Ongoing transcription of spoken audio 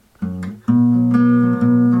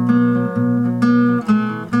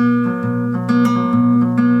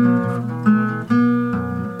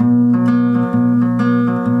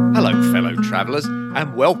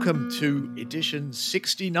and welcome to edition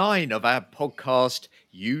 69 of our podcast,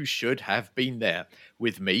 You Should Have Been There,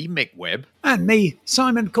 with me, Mick Webb. And me,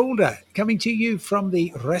 Simon Calder, coming to you from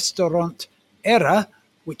the Restaurant Era,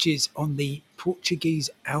 which is on the Portuguese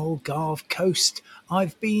Algarve coast.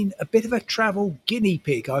 I've been a bit of a travel guinea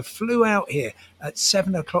pig. I flew out here at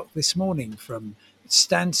 7 o'clock this morning from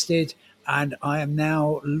Stansted, and I am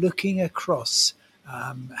now looking across,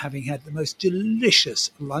 having had the most delicious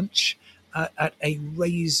lunch at a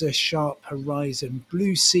razor-sharp horizon,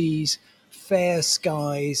 blue seas, fair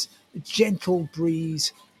skies, gentle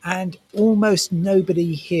breeze, and almost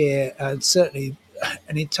nobody here, and certainly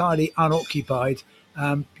an entirely unoccupied,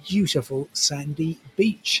 beautiful sandy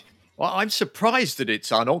beach. Well, I'm surprised that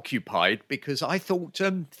it's unoccupied because I thought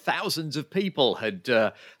thousands of people had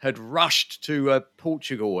rushed to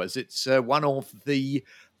Portugal, as it's one of the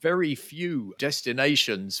very few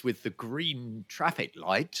destinations with the green traffic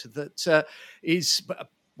light that is,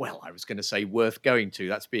 well, I was going to say worth going to.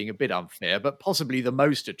 That's being a bit unfair, but possibly the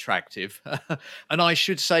most attractive. And I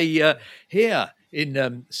should say here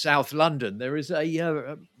in South London, there is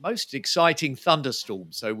a most exciting thunderstorm,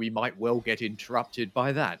 so we might well get interrupted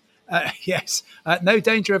by that. Yes, no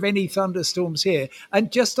danger of any thunderstorms here. And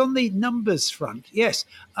just on the numbers front, yes,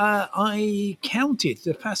 I counted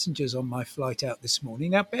the passengers on my flight out this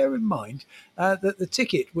morning. Now, bear in mind that the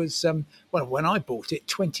ticket was, when I bought it,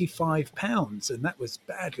 £25, and that was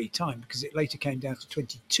badly timed because it later came down to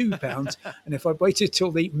 £22. And if I'd waited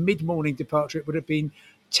till the mid-morning departure, it would have been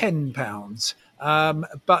 £10.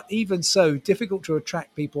 But even so, difficult to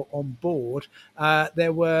attract people on board.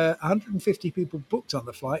 There were 150 people booked on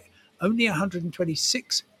the flight. Only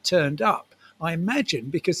 126 turned up. I imagine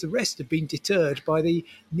because the rest have been deterred by the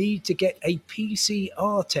need to get a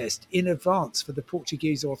PCR test in advance for the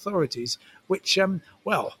Portuguese authorities, which,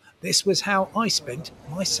 this was how I spent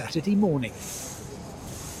my Saturday morning.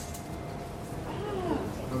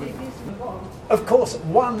 Of course,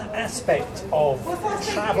 one aspect of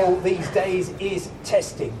travel these days is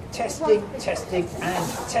testing. Testing,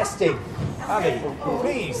 and testing. Ali,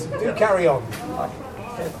 please, do carry on.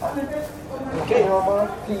 Okay,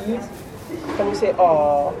 Mama, please. Can you say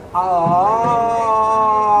ah?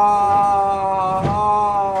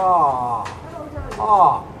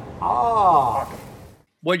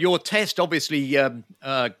 Well, your test obviously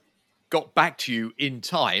got back to you in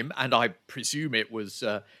time, and I presume it was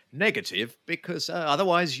negative, because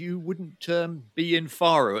otherwise you wouldn't be in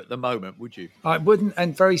Faro at the moment, would you? I wouldn't,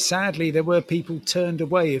 and very sadly there were people turned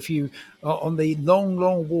away. If you are on the long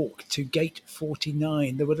walk to gate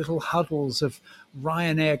 49, there were little huddles of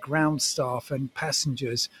Ryanair ground staff and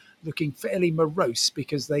passengers looking fairly morose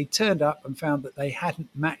because they turned up and found that they hadn't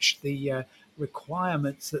matched the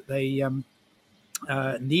requirements that they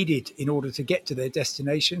needed in order to get to their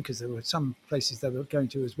destination, because there were some places they were going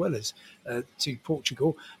to as well as to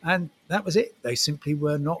Portugal, and that was it. They simply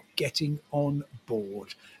were not getting on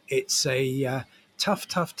board. It's a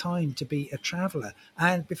tough time to be a traveller.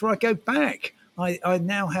 And before I go back, I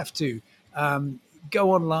now have to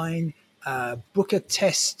go online, book a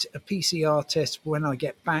PCR test when I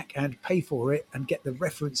get back, and pay for it and get the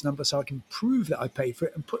reference number so I can prove that I paid for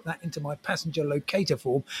it and put that into my passenger locator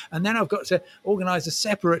form. And then I've got to organise a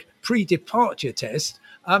separate pre-departure test.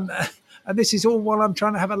 And this is all while I'm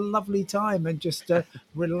trying to have a lovely time and just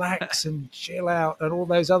relax and chill out and all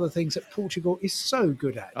those other things that Portugal is so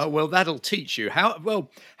good at. Oh, well, that'll teach you. How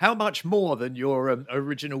much more than your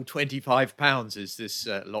original £25 is this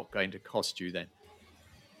lot going to cost you then?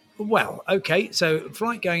 Well, okay, so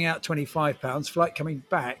flight going out £25, flight coming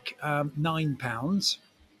back £9,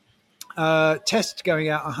 test going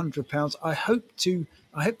out £100. I hope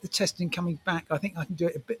the testing coming back, I think I can do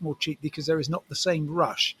it a bit more cheap because there is not the same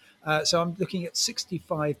rush. So I'm looking at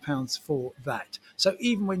 £65 for that. So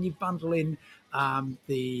even when you bundle in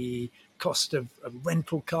the cost of a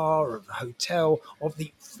rental car, of a hotel, of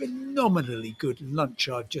the phenomenally good lunch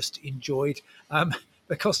I've just enjoyed,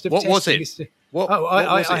 the cost of what testing was it?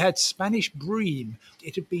 I had Spanish bream.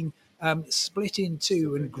 It had been split in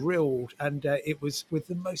two and grilled, and it was with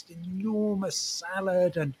the most enormous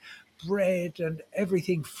salad and bread and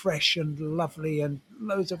everything fresh and lovely, and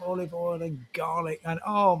loads of olive oil and garlic, and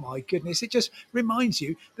oh my goodness, it just reminds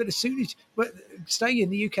you that as soon as staying in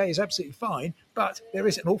the UK is absolutely fine, but there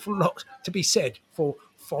is an awful lot to be said for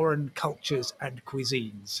foreign cultures and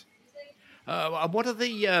cuisines. What are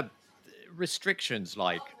the restrictions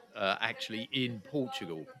like actually in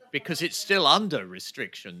Portugal? Because it's still under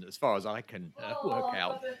restriction as far as I can work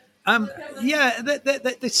out.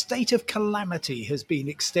 The state of calamity has been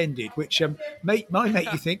extended, which might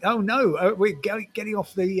make you think, oh no, we're getting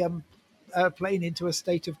off the plane into a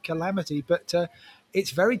state of calamity. But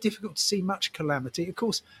it's very difficult to see much calamity. Of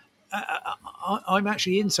course, I'm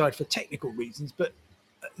actually inside for technical reasons, but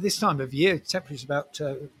this time of year, temperature's about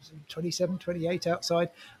 27, 28 outside.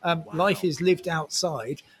 Life is lived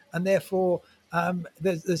outside, and therefore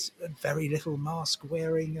there's very little mask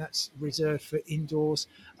wearing. That's reserved for indoors.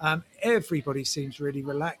 Everybody seems really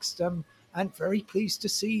relaxed and very pleased to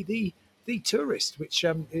see the tourist, which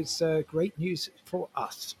is great news for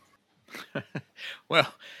us.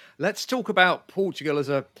 Well, let's talk about Portugal as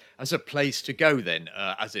a place to go then,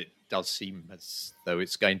 as it does seem as though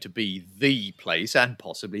it's going to be the place and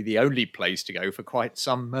possibly the only place to go for quite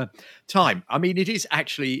some time. I mean, it is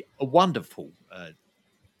actually a wonderful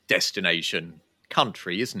destination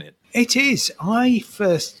country, isn't it? It is. I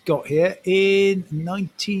first got here in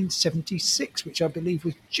 1976, which I believe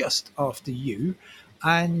was just after you,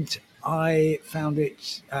 and I found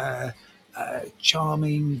it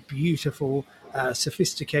charming, beautiful,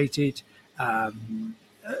 sophisticated,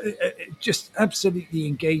 just absolutely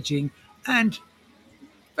engaging, and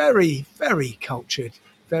very, very cultured,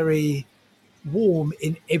 very warm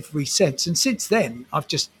in every sense. And since then, I've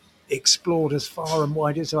just explored as far and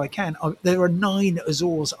wide as I can. There are 9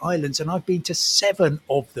 Azores Islands, and I've been to 7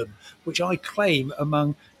 of them, which I claim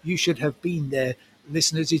among You Should Have Been There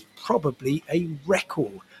listeners is probably a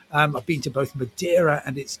record. I've been to both Madeira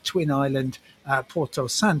and its twin island, Porto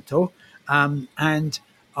Santo, and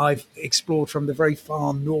I've explored from the very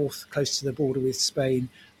far north, close to the border with Spain,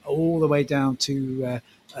 all the way down to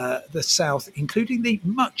the south, including the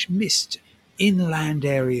much missed inland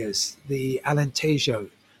areas, the Alentejo,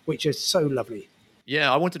 which is so lovely.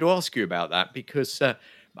 Yeah, I wanted to ask you about that because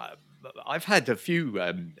I've had a few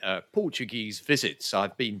Portuguese visits.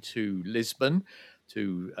 I've been to Lisbon,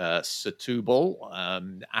 to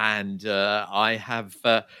Setúbal, and I have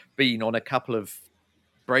been on a couple of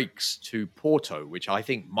breaks to Porto, which I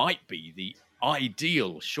think might be the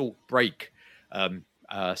ideal short break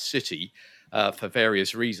city for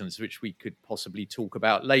various reasons, which we could possibly talk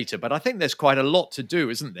about later. But I think there's quite a lot to do,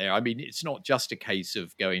 isn't there? I mean, it's not just a case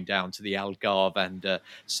of going down to the Algarve and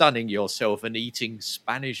sunning yourself and eating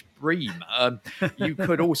Spanish bream. You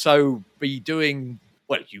could also be doing,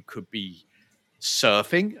 well, you could be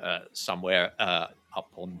surfing somewhere up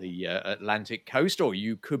on the Atlantic coast, or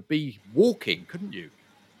you could be walking, couldn't you?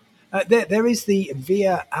 There is the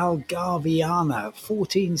Via Algarviana,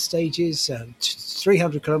 14 stages,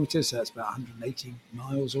 300 kilometres, so that's about 180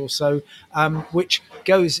 miles or so, which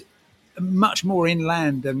goes much more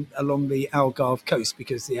inland than along the Algarve coast,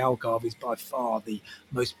 because the Algarve is by far the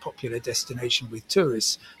most popular destination with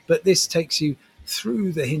tourists. But this takes you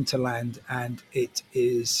through the hinterland, and it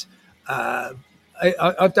is...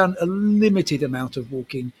 I've done a limited amount of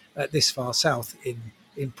walking this far south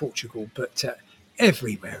in Portugal, but...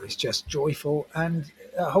 everywhere is just joyful, and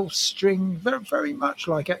a whole string, very, very much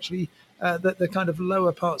like actually the kind of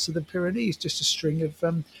lower parts of the Pyrenees, just a string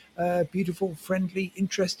of beautiful, friendly,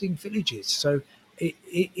 interesting villages. So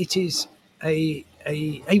it is a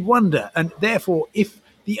wonder, and therefore, if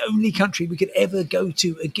the only country we could ever go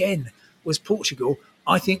to again was Portugal,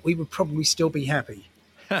 I think we would probably still be happy.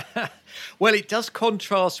 Well, it does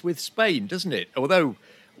contrast with Spain, doesn't it? Although,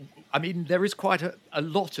 I mean, there is quite a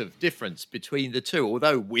lot of difference between the two,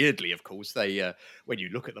 although weirdly, of course, they when you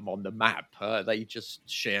look at them on the map, they just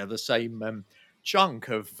share the same chunk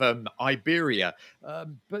of Iberia.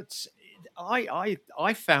 But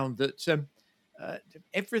I found that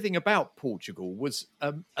everything about Portugal was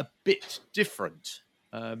a bit different,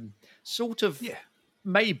 sort of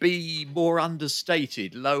maybe more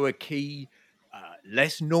understated, lower key,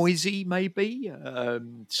 less noisy, maybe,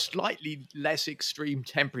 slightly less extreme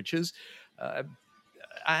temperatures,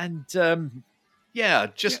 and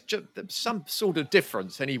just some sort of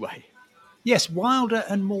difference anyway. Yes, wilder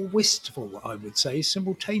and more wistful, I would say,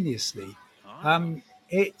 simultaneously.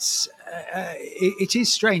 It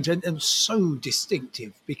is strange and so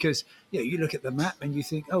distinctive, because you look at the map and you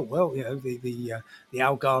think, oh well, the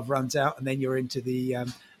Algarve runs out, and then you're into the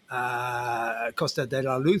Costa de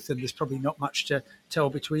la Luz, and there's probably not much to tell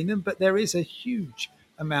between them, but there is a huge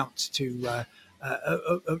amount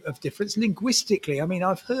of difference linguistically. I mean,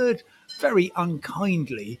 I've heard very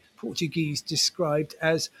unkindly Portuguese described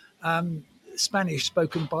as Spanish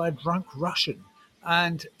spoken by a drunk Russian.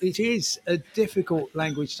 And it is a difficult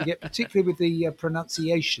language to get, particularly with the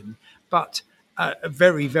pronunciation, but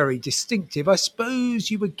very, very distinctive. I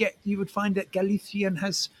suppose you would find that Galician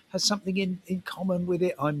has something in common with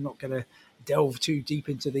it. I'm not going to delve too deep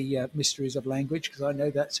into the mysteries of language, because I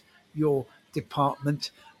know that's your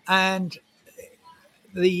department. And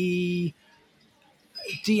the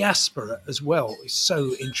diaspora as well is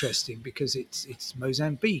so interesting because it's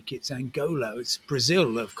Mozambique, it's Angola, it's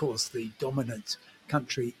Brazil, of course, the dominant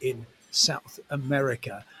country in South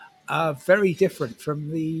America. Very different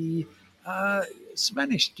from the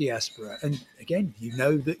Spanish diaspora. And again, you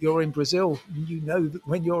know that you're in Brazil, you know that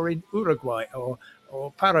when you're in Uruguay or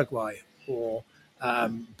Paraguay or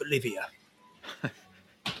Bolivia.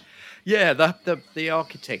 Yeah, the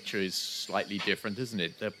architecture is slightly different, isn't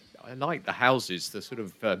it? I like the houses, the sort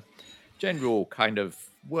of general kind of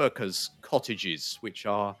workers' cottages, which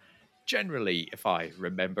are generally, if I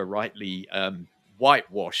remember rightly,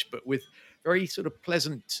 whitewashed, but with very sort of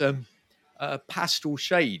pleasant pastel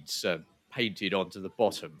shades painted onto the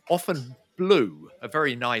bottom. Often blue, a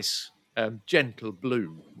very nice gentle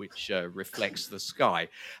blue, which reflects the sky.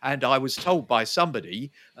 And I was told by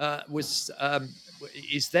somebody was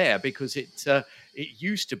is there because it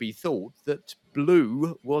used to be thought that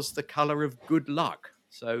blue was the color of good luck.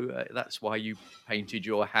 So that's why you painted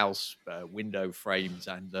your house window frames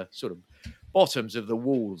and the sort of bottoms of the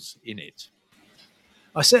walls in it.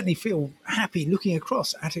 I certainly feel happy looking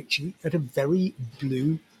across at a very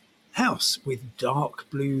blue house with dark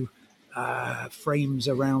blue frames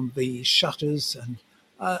around the shutters and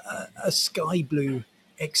a sky blue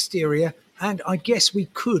exterior. And I guess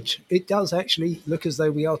it does actually look as though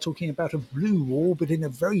we are talking about a blue wall, but in a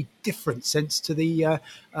very different sense to the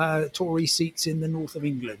Tory seats in the north of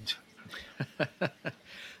England.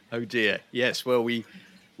 Oh dear. Yes. Well, we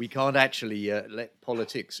can't actually let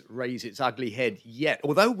politics raise its ugly head yet.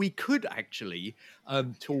 Although we could actually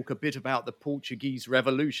talk a bit about the Portuguese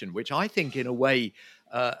Revolution, which I think, in a way,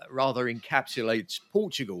 rather encapsulates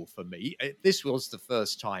Portugal for me. This was the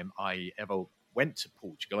first time I ever went to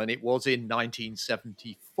Portugal, and it was in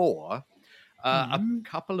 1974, a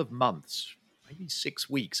couple of months, maybe 6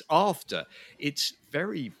 weeks after its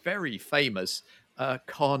very, very famous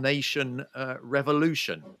Carnation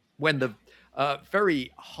Revolution, when the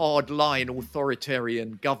very hard-line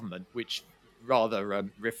authoritarian government, which rather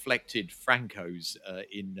reflected Franco's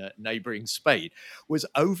in neighbouring Spain, was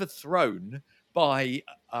overthrown by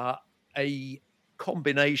a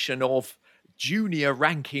combination of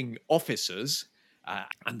junior-ranking officers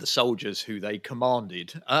and the soldiers who they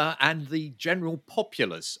commanded, and the general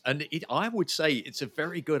populace. And I would say it's a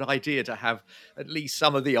very good idea to have at least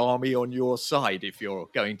some of the army on your side if you're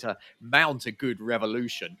going to mount a good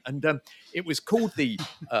revolution. And it was called the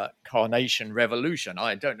Carnation Revolution.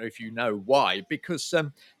 I don't know if you know why, because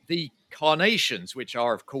the carnations, which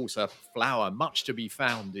are, of course, a flower much to be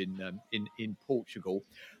found in Portugal,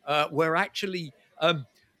 were actually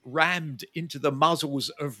rammed into the muzzles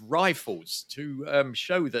of rifles to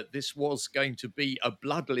show that this was going to be a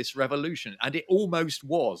bloodless revolution. And it almost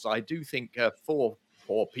was. I do think 4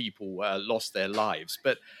 poor people lost their lives.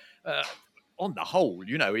 But on the whole,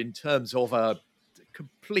 in terms of a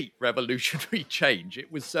complete revolutionary change,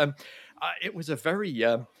 it was a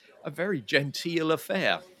very genteel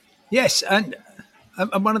affair. Yes, and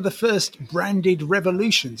one of the first branded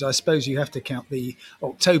revolutions. I suppose you have to count the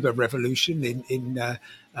October Revolution in the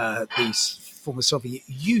former Soviet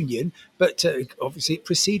Union, but obviously it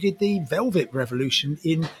preceded the Velvet Revolution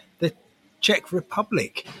in the Czech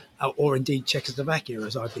Republic, or indeed Czechoslovakia,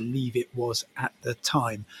 as I believe it was at the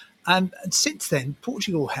time. And since then,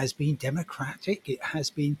 Portugal has been democratic. It has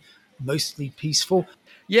been mostly peaceful.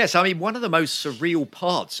 Yes, I mean, one of the most surreal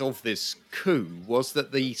parts of this coup was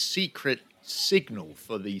that the secret signal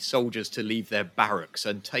for the soldiers to leave their barracks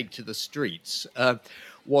and take to the streets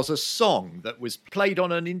was a song that was played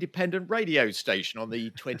on an independent radio station on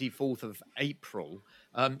the 24th of April,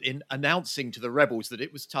 in announcing to the rebels that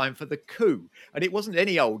it was time for the coup. And it wasn't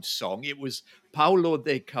any old song. It was Paulo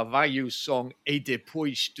de Carvalho's song E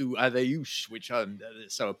Depois do Adeus, which,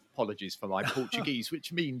 so apologies for my Portuguese,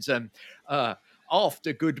 which means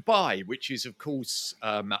after goodbye, which is, of course,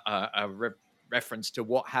 a reference to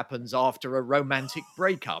what happens after a romantic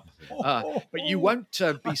breakup. But you won't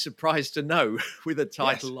be surprised to know, with a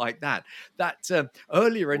title like that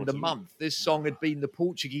earlier in the month, this song had been the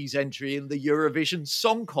Portuguese entry in the Eurovision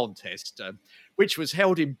Song Contest, which was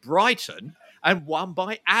held in Brighton and won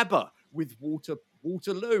by ABBA with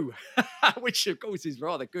Waterloo, which of course is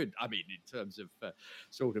rather good. I mean, in terms of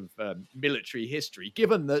military history,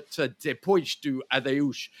 given that Depois do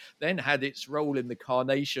Adeus then had its role in the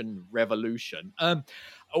Carnation Revolution,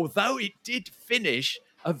 although it did finish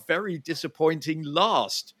a very disappointing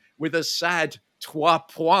last with a sad 3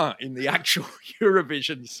 points in the actual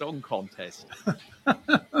Eurovision Song Contest.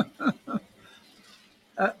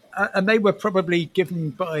 And they were probably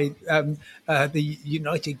given by the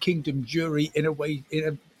United Kingdom jury in a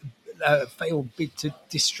failed bid to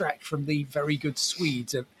distract from the very good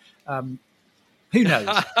Swedes. Who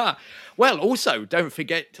knows? Well, also, don't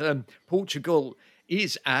forget, Portugal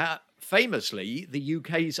is famously the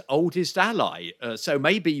UK's oldest ally. So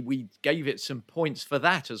maybe we gave it some points for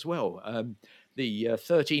that as well. The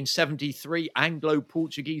 1373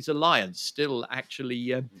 Anglo-Portuguese alliance still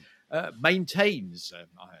actually maintains,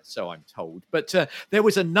 so I'm told. But there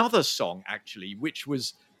was another song, actually, which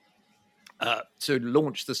was to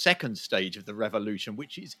launch the second stage of the revolution,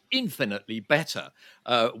 which is infinitely better,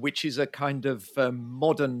 which is a kind of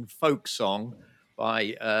modern folk song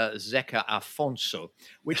by Zeca Afonso,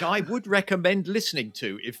 which I would recommend listening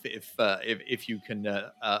to if you can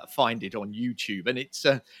find it on YouTube. And it's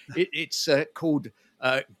called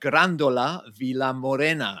Grandola Vila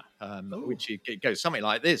Morena, which it goes something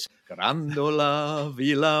like this: Grandola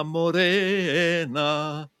Vila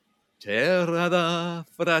Morena, terra da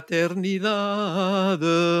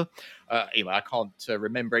fraternidade. Anyway, I can't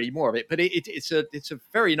remember any more of it, but it's a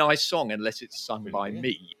very nice song unless it's sung by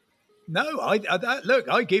me. No, look,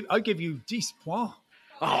 I give you 10 points.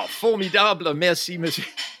 Oh, formidable, merci, monsieur.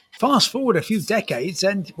 Fast forward a few decades,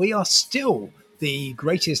 and we are still the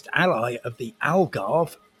greatest ally of the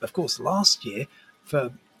Algarve. Of course, last year,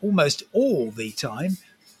 for almost all the time,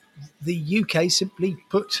 the UK simply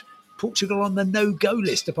put Portugal on the no-go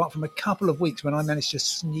list, apart from a couple of weeks when I managed to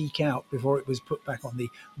sneak out before it was put back on the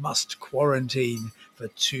must quarantine for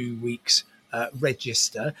 2 weeks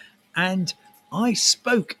register. And I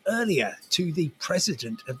spoke earlier to the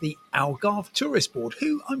president of the Algarve Tourist Board,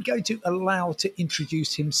 who I'm going to allow to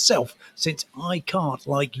introduce himself, since I can't,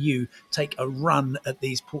 like you, take a run at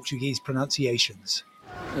these Portuguese pronunciations.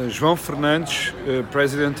 João Fernandes,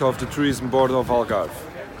 president of the Tourism Board of Algarve.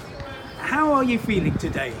 How are you feeling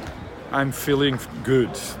today? I'm feeling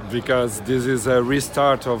good because this is a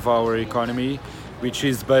restart of our economy, which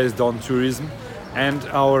is based on tourism. And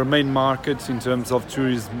our main market in terms of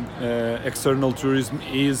tourism, external tourism,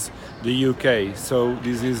 is the UK. So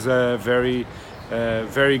this is a very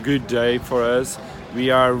good day for us.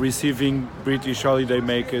 We are receiving British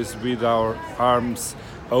holidaymakers with our arms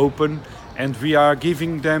open, and we are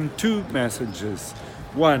giving them two messages.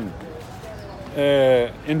 One,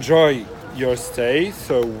 enjoy your stay.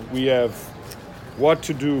 So we have what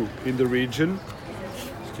to do in the region.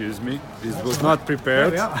 Excuse me, this was not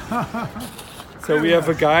prepared. So we have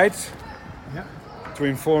a guide to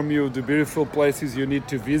inform you the beautiful places you need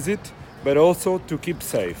to visit, but also to keep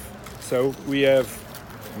safe. So we have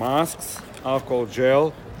masks, alcohol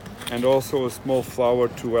gel, and also a small flower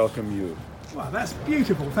to welcome you. Well, that's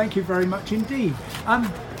beautiful. Thank you very much indeed.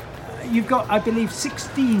 You've got, I believe,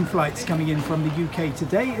 16 flights coming in from the UK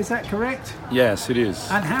today. Is that correct? Yes, it is.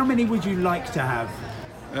 And how many would you like to have?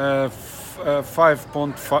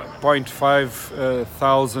 5.5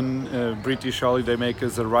 thousand British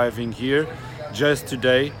holidaymakers arriving here just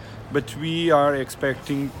today, but we are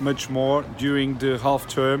expecting much more during the half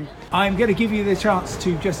term. I'm going to give you the chance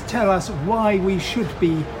to just tell us why we should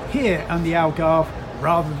be here on the Algarve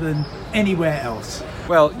rather than anywhere else.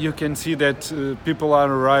 Well, you can see that people are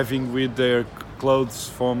arriving with their clothes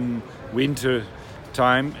from winter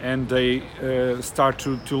time, and they start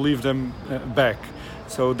to leave them back.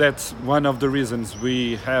 So that's one of the reasons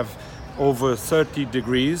we have over 30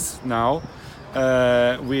 degrees now.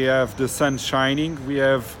 We have the sun shining. We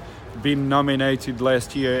have been nominated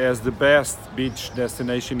last year as the best beach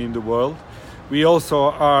destination in the world. We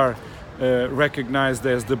also are recognized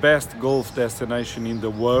as the best golf destination in the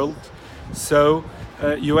world. So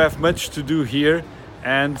you have much to do here,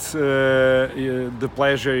 and the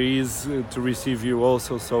pleasure is to receive you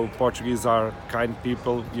also. So Portuguese are kind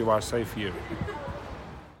people. You are safe here.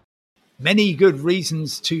 Many good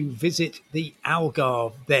reasons to visit the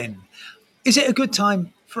Algarve then. Is it a good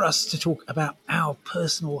time for us to talk about our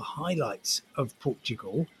personal highlights of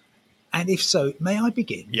Portugal? And if so, may I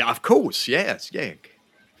begin? Yeah, of course. Yes. Yeah.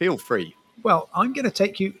 Feel free. Well, I'm going to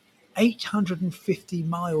take you 850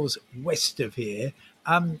 miles west of here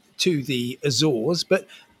to the Azores, but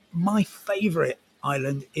my favourite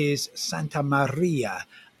island is Santa Maria.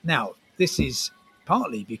 Now, this is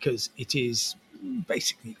partly because it is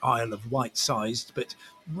basically Isle of Wight sized, but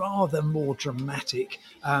rather more dramatic,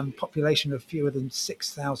 population of fewer than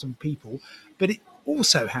 6,000 people, but it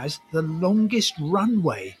also has the longest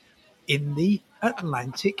runway in the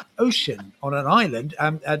Atlantic Ocean on an island,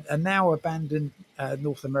 a now abandoned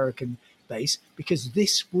North American base, because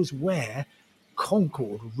this was where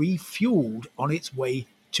Concorde refueled on its way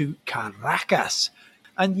to Caracas.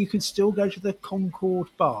 And you can still go to the Concorde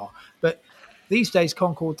bar, but these days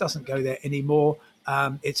Concorde doesn't go there anymore.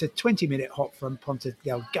 It's a 20-minute hop from Ponta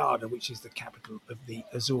Delgada, which is the capital of the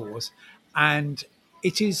Azores. And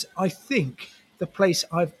it is, I think, the place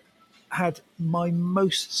I've had my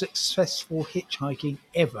most successful hitchhiking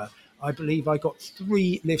ever. I believe I got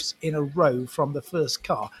 3 lifts in a row from the first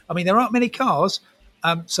car. I mean, there aren't many cars,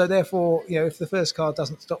 so therefore, if the first car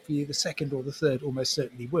doesn't stop for you, the second or the third almost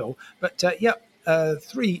certainly will. But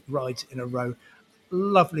 3 rides in a row.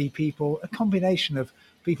 Lovely people, a combination of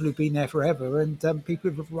people who've been there forever and people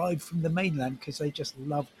who've arrived from the mainland because they just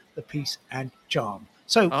love the peace and charm.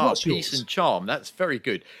 So, what's peace yours? and charm. That's very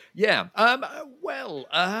good. Yeah. I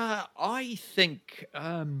think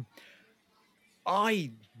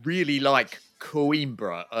I really like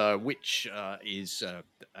Coimbra, which is a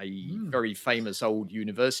very famous old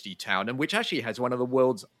university town, and which actually has one of the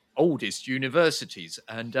world's oldest universities.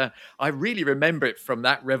 And I really remember it from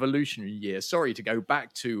that revolutionary year. Sorry to go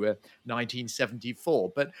back to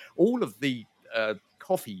 1974, but all of the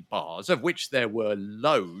coffee bars, of which there were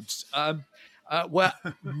loads, were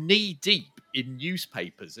knee deep in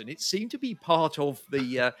newspapers, and it seemed to be part of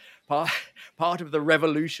the part of the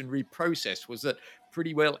revolutionary process was that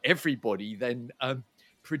pretty well everybody then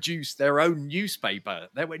produced their own newspaper.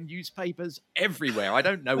 There were newspapers everywhere. I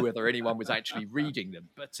don't know whether anyone was actually reading them,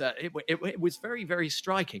 but it was very, very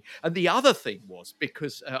striking. And the other thing was,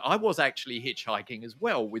 because I was actually hitchhiking as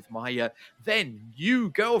well with my then new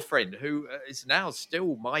girlfriend, who is now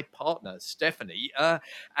still my partner, Stephanie,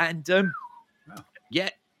 and yeah,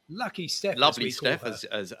 Lucky Steph, lovely as we call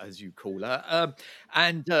Steph, her. as you call her,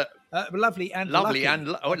 and Lovely and lovely lucky. and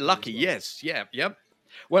Lucky lucky. as well. Yes, yeah, yep.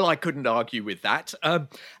 Well, I couldn't argue with that.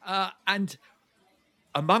 And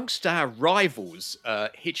amongst our rivals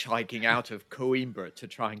hitchhiking out of Coimbra to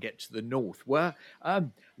try and get to the north were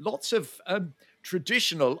lots of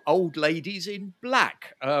traditional old ladies in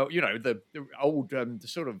black. The old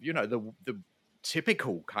sort of, the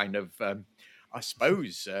typical kind of, I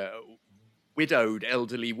suppose, widowed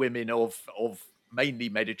elderly women of mainly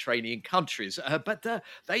Mediterranean countries, but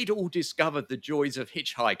they'd all discovered the joys of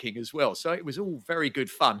hitchhiking as well. So it was all very good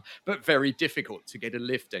fun, but very difficult to get a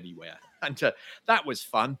lift anywhere. And that was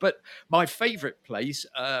fun. But my favourite place,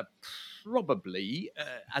 probably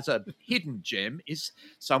as a hidden gem, is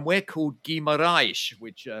somewhere called Guimarães,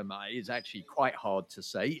 which is actually quite hard to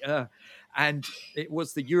say. And it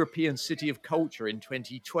was the European City of Culture in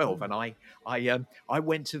 2012, and I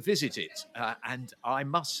went to visit it, and I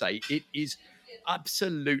must say it is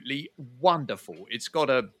absolutely wonderful. It's got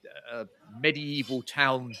a medieval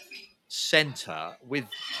town centre with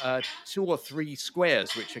 2 or 3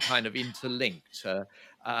 squares which are kind of interlinked,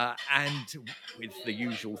 and with the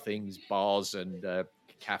usual things, bars and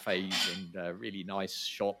cafes and really nice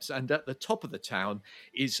shops. And at the top of the town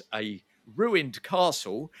is a ruined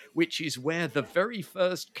castle, which is where the very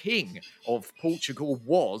first king of Portugal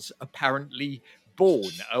was apparently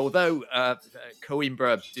born, although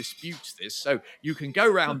Coimbra disputes this. So you can go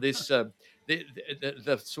around this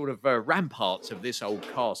the sort of ramparts of this old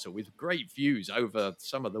castle with great views over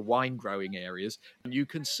some of the wine growing areas, and you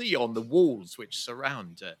can see on the walls which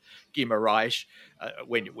surround Guimarães,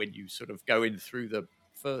 when you sort of go in through the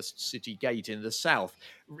first city gate in the south,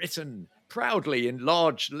 written proudly in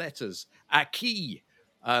large letters, "Aqui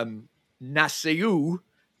nasceu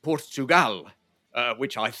Portugal,"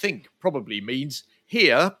 which I think probably means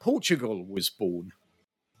 "Here Portugal was born."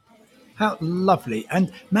 How lovely.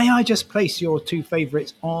 And may I just place your 2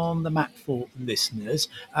 favourites on the map for listeners?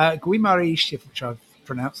 Guimarães, if I've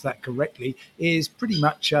pronounced that correctly, is pretty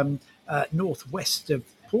much northwest of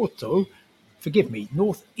Porto. Forgive me,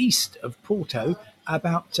 northeast of Porto,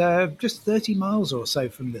 about just 30 miles or so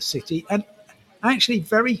from the city, and actually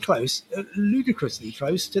very close, ludicrously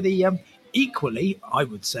close to the equally, I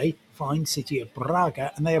would say, fine city of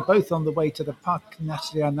Braga, and they are both on the way to the Parque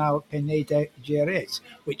Nacional Peneda Gerês,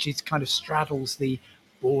 which is kind of straddles the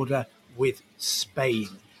border with Spain.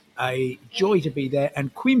 A joy to be there,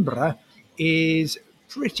 and Coimbra is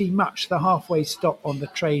pretty much the halfway stop on the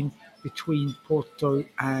train between Porto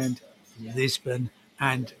and Lisbon.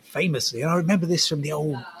 And famously, and I remember this from the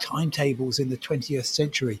old timetables in the 20th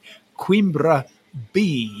century, Coimbra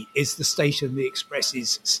B is the station the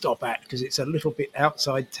expresses stop at, because it's a little bit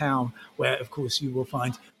outside town where, of course, you will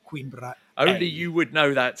find Coimbra Only A. you would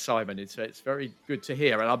know that, Simon. It's very good to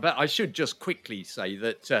hear. And I bet I should just quickly say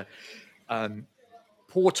that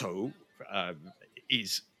Porto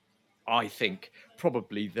is, I think,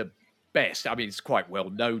 probably the best. I mean, it's quite well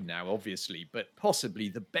known now, obviously, but possibly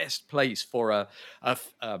the best place for a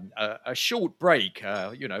short break.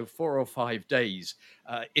 4 or 5 days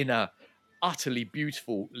in a utterly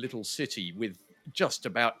beautiful little city with just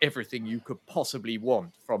about everything you could possibly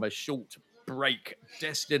want, from a short break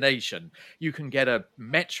destination. You can get a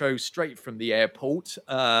metro straight from the airport.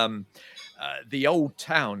 The old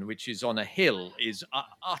town, which is on a hill, is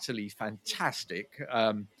utterly fantastic.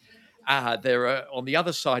 They're on the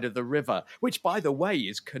other side of the river, which, by the way,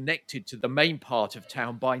 is connected to the main part of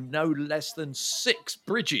town by no less than 6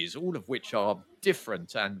 bridges, all of which are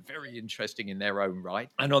different and very interesting in their own right.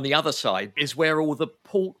 And on the other side is where all the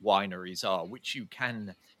port wineries are, which you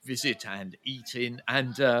can visit and eat in.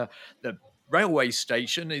 And the railway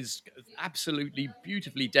station is absolutely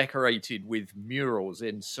beautifully decorated with murals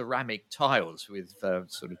in ceramic tiles with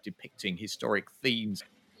sort of depicting historic themes.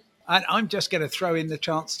 And I'm just going to throw in the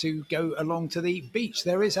chance to go along to the beach.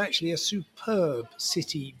 There is actually a superb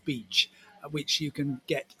city beach, which you can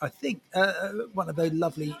get, I think, one of those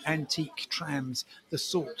lovely antique trams, the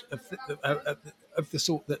sort of the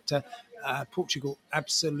sort that Portugal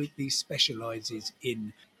absolutely specialises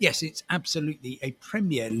in. Yes, it's absolutely a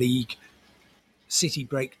Premier League city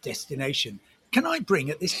break destination. Can I bring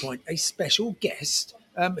at this point a special guest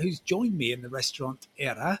who's joined me in the restaurant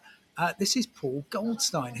Era? This is Paul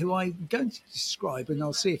Goldstein, who I'm going to describe, and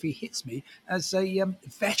I'll see if he hits me, as a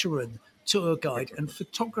veteran tour guide and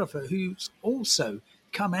photographer who's also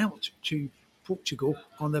come out to Portugal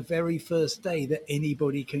on the very first day that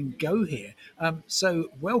anybody can go here. So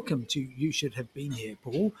welcome to You Should Have Been Here,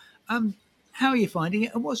 Paul. How are you finding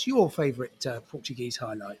it, and what's your favourite Portuguese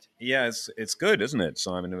highlight? Yeah, it's good, isn't it,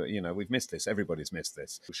 Simon? We've missed this. Everybody's missed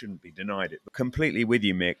this. We shouldn't be denied it. Completely with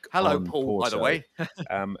you, Mick. Hello, Paul, Porto. by the way.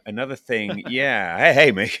 Another thing,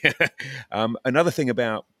 hey, Mick. Another thing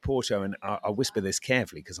about Porto, and I'll whisper this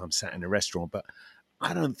carefully because I'm sat in a restaurant, but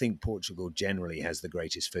I don't think Portugal generally has the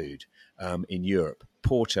greatest food in Europe.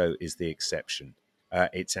 Porto is the exception.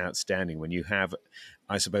 It's outstanding when you have,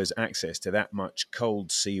 I suppose, access to that much cold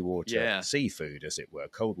seawater, seafood, as it were,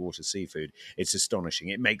 cold water seafood. It's astonishing.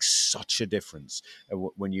 It makes such a difference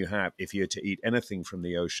when you have, if you're to eat anything from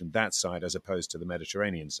the ocean, that side, as opposed to the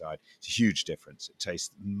Mediterranean side. It's a huge difference. It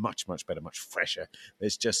tastes much, much better, much fresher.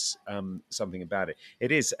 There's just something about it.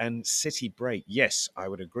 It is. And city break, yes, I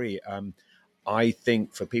would agree. I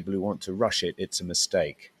think for people who want to rush it, it's a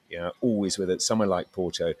mistake. Always with it. Somewhere like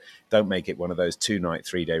Porto, don't make it one of those 2-night,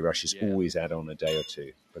 3-day rushes. Yeah. Always add on a day or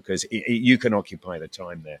two because you can occupy the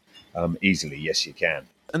time there easily. Yes, you can.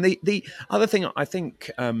 And the other thing, I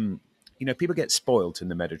think, people get spoilt in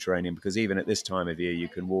the Mediterranean because even at this time of year, you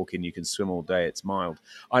can walk in, you can swim all day. It's mild.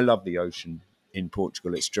 I love the ocean in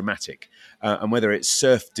Portugal. It's dramatic. And whether it's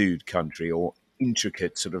surf dude country or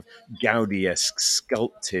intricate sort of Gaudi-esque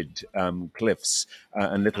sculpted cliffs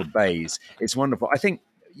and little bays, it's wonderful. I think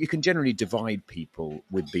you can generally divide people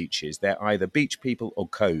with beaches. They're either beach people or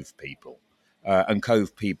cove people. And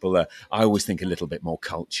cove people are, I always think, a little bit more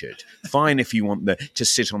cultured. Fine if you want to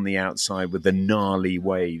sit on the outside with the gnarly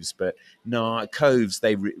waves, but no, coves,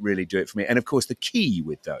 they really do it for me. And of course, the key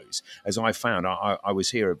with those, as I found, I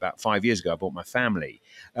was here about 5 years ago, I brought my family,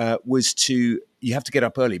 was you have to get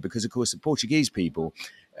up early because, of course, the Portuguese people,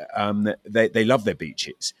 they love their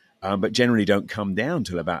beaches. But generally don't come down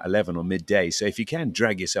till about 11 or midday. So if you can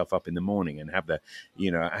drag yourself up in the morning and have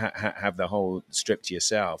have the whole strip to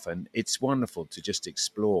yourself, and it's wonderful to just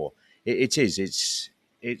explore. It's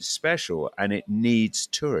special, and it needs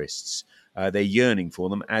tourists. They're yearning for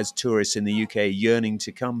them, as tourists in the UK yearning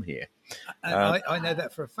to come here. I know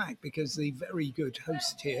that for a fact because the very good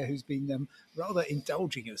host here, who's been rather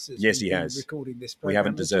indulging us as yes, we've he been has. Recording this program, we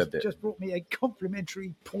haven't deserved it. Just brought me a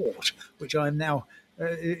complimentary port, which I am now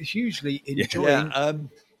hugely enjoying. Yeah,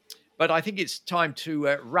 but I think it's time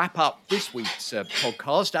to wrap up this week's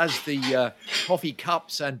podcast as the coffee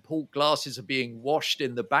cups and port glasses are being washed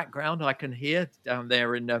in the background. I can hear down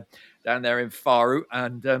there in Faro,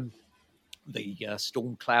 and the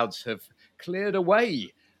storm clouds have cleared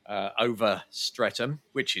away over Streatham,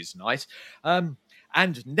 which is nice.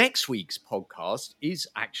 And next week's podcast is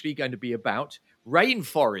actually going to be about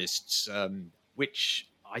rainforests, which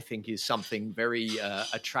I think is something very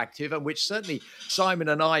attractive, and which certainly Simon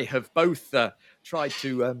and I have both tried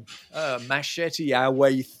to machete our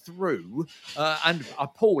way through. And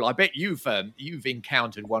Paul, I bet you've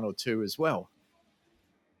encountered one or two as well.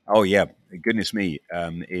 Oh yeah, goodness me!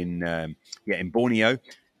 In Borneo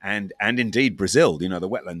and indeed Brazil, the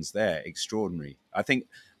wetlands there, extraordinary.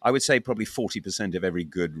 I would say probably 40% of every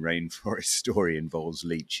good rainforest story involves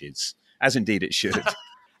leeches, as indeed it should.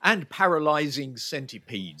 And paralyzing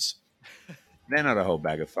centipedes. They're not a whole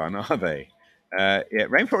bag of fun, are they?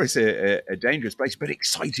 Rainforests are a dangerous place, but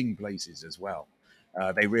exciting places as well.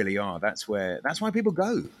 They really are. That's why people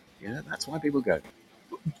go. That's why people go.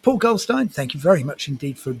 Paul Goldstein, thank you very much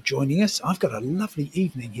indeed for joining us. I've got a lovely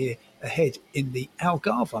evening here ahead in the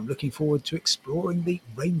Algarve. I'm looking forward to exploring the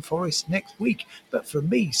rainforest next week. But from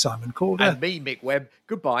me, Simon Calder, And me, Mick Webb,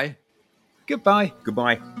 goodbye. goodbye.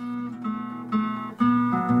 Goodbye.